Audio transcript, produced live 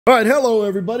All right, hello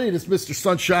everybody. It is Mr.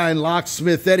 Sunshine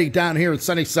Locksmith Eddie down here in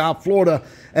sunny South Florida.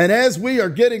 And as we are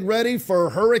getting ready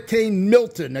for Hurricane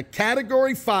Milton, a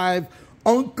Category 5,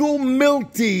 Uncle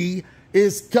Milty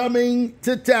is coming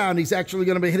to town. He's actually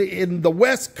going to be hitting the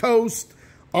West Coast,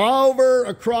 over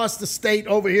across the state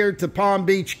over here to Palm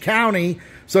Beach County.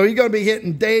 So he's going to be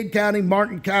hitting Dade County,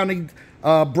 Martin County,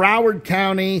 Broward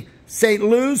County, St.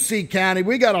 Lucie County.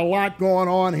 We got a lot going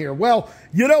on here. Well,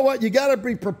 you know what? You got to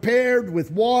be prepared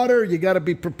with water. You got to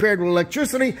be prepared with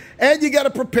electricity. And you got to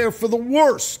prepare for the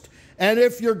worst. And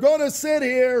if you're going to sit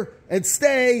here and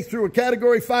stay through a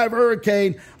Category 5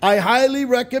 hurricane, I highly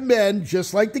recommend,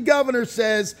 just like the governor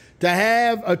says, to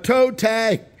have a tow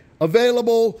tag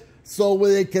available so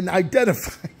they can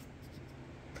identify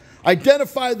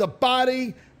the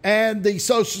body and the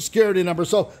Social Security number.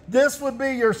 So this would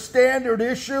be your standard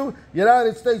issue,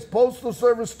 United States Postal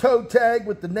Service tow tag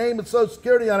with the name and Social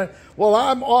Security on it. Well,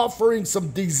 I'm offering some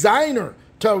designer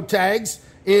tow tags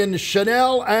in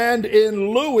Chanel and in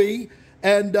Louis,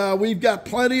 and we've got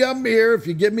plenty of them here. If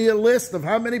you give me a list of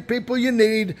how many people you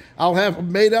need, I'll have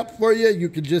them made up for you. You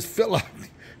can just fill out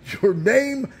your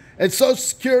name and Social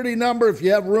Security number. If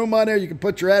you have room on there, you can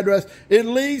put your address. At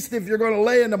least if you're going to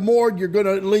lay in the morgue, you're going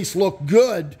to at least look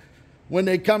good when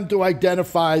they come to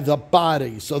identify the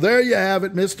body. So there you have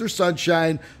it, Mr.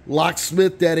 Sunshine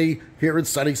Locksmith Eddie here in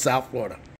sunny South Florida.